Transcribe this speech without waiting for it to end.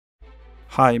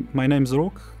Hi, my name is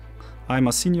Rok. I'm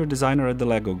a senior designer at the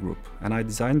LEGO Group, and I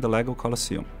designed the LEGO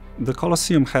Colosseum. The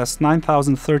Colosseum has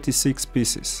 9,036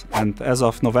 pieces, and as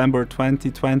of November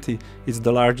 2020, it's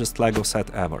the largest LEGO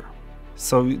set ever.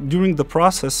 So during the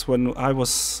process, when I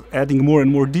was adding more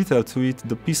and more detail to it,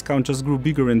 the piece count just grew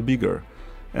bigger and bigger.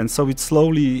 And so it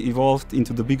slowly evolved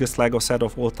into the biggest LEGO set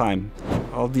of all time.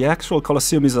 Well, the actual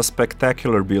Colosseum is a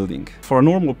spectacular building. For a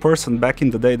normal person back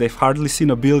in the day, they've hardly seen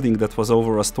a building that was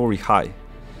over a story high.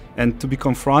 And to be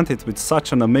confronted with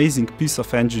such an amazing piece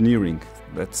of engineering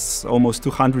that's almost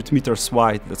 200 meters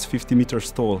wide, that's 50 meters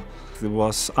tall, it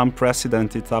was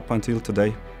unprecedented up until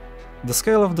today. The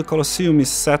scale of the Colosseum is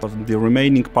set on the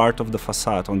remaining part of the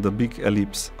facade, on the big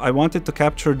ellipse. I wanted to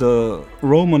capture the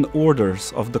Roman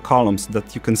orders of the columns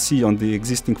that you can see on the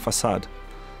existing facade.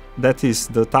 That is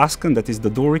the Tuscan, that is the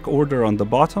Doric order on the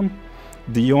bottom,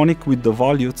 the Ionic with the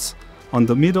volutes on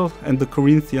the middle, and the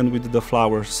Corinthian with the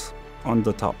flowers on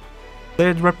the top.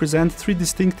 They represent three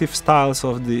distinctive styles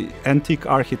of the antique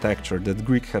architecture that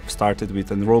Greeks have started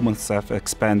with and Romans have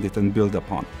expanded and built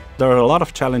upon. There are a lot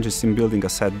of challenges in building a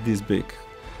set this big.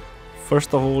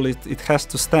 First of all, it has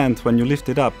to stand when you lift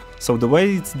it up. So the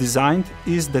way it's designed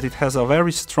is that it has a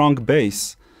very strong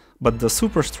base, but the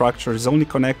superstructure is only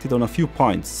connected on a few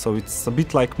points, so it's a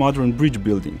bit like modern bridge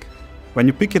building. When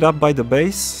you pick it up by the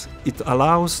base, it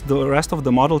allows the rest of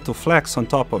the model to flex on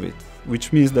top of it,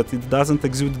 which means that it doesn't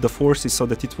exude the forces so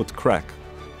that it would crack.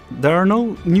 There are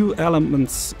no new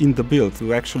elements in the build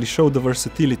to actually show the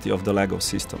versatility of the LEGO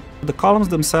system. The columns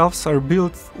themselves are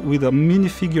built with a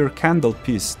minifigure candle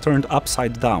piece turned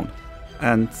upside down.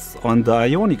 And on the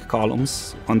Ionic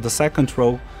columns, on the second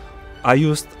row, I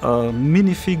used a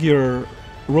minifigure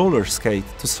roller skate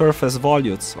to serve as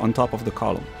volutes on top of the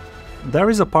column.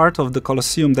 There is a part of the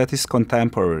Colosseum that is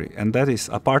contemporary, and that is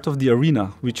a part of the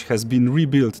arena which has been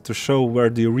rebuilt to show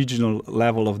where the original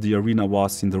level of the arena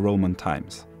was in the Roman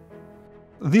times.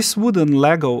 This wooden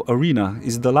LEGO arena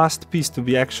is the last piece to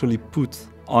be actually put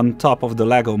on top of the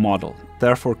LEGO model,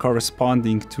 therefore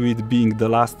corresponding to it being the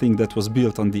last thing that was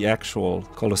built on the actual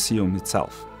Colosseum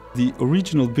itself. The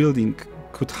original building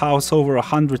could house over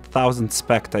 100,000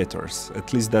 spectators,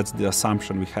 at least that's the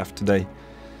assumption we have today.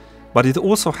 But it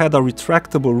also had a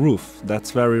retractable roof,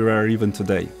 that's very rare even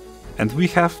today. And we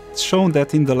have shown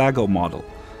that in the LEGO model.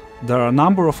 There are a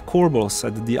number of corbels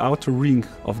at the outer ring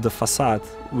of the facade,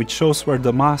 which shows where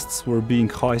the masts were being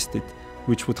hoisted,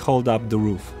 which would hold up the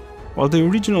roof. While the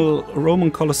original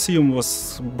Roman Colosseum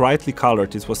was brightly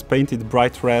colored, it was painted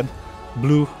bright red,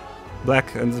 blue,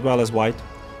 black, and as well as white.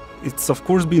 It's of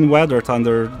course been weathered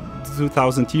under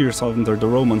 2000 years under the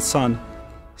Roman sun,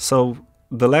 so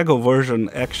the LEGO version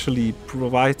actually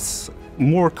provides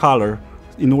more color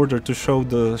in order to show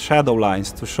the shadow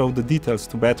lines, to show the details,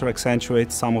 to better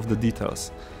accentuate some of the details.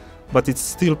 But it's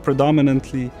still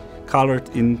predominantly colored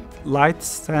in light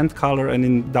sand color and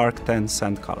in dark tan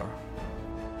sand color.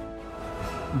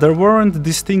 There weren't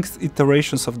distinct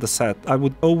iterations of the set. I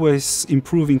would always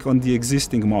improving on the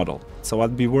existing model. So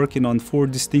I'd be working on 4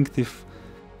 distinctive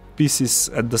pieces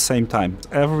at the same time.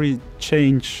 Every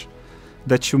change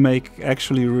that you make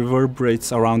actually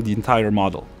reverberates around the entire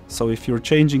model. So if you're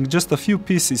changing just a few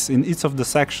pieces in each of the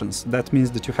sections, that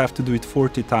means that you have to do it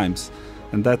 40 times,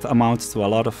 and that amounts to a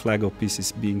lot of LEGO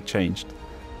pieces being changed.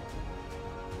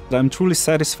 I'm truly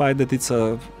satisfied that it's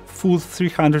a full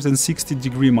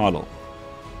 360-degree model.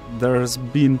 There's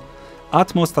been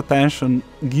utmost attention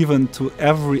given to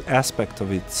every aspect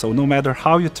of it, so no matter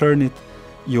how you turn it,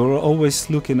 you're always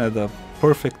looking at a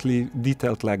perfectly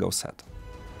detailed LEGO set.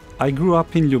 I grew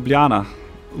up in Ljubljana,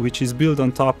 which is built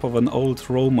on top of an old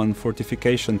Roman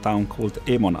fortification town called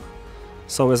Emona.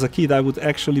 So as a kid I would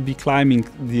actually be climbing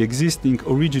the existing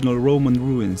original Roman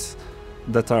ruins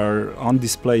that are on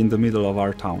display in the middle of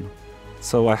our town.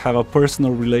 So I have a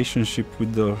personal relationship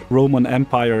with the Roman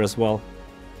Empire as well.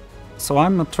 So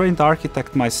I'm a trained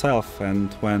architect myself,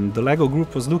 and when the LEGO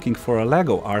Group was looking for a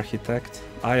LEGO architect,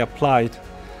 I applied.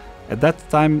 At that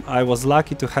time I was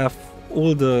lucky to have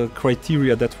all the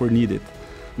criteria that were needed.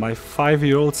 My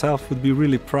 5-year-old self would be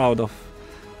really proud of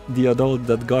the adult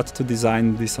that got to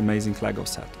design this amazing LEGO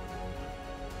set.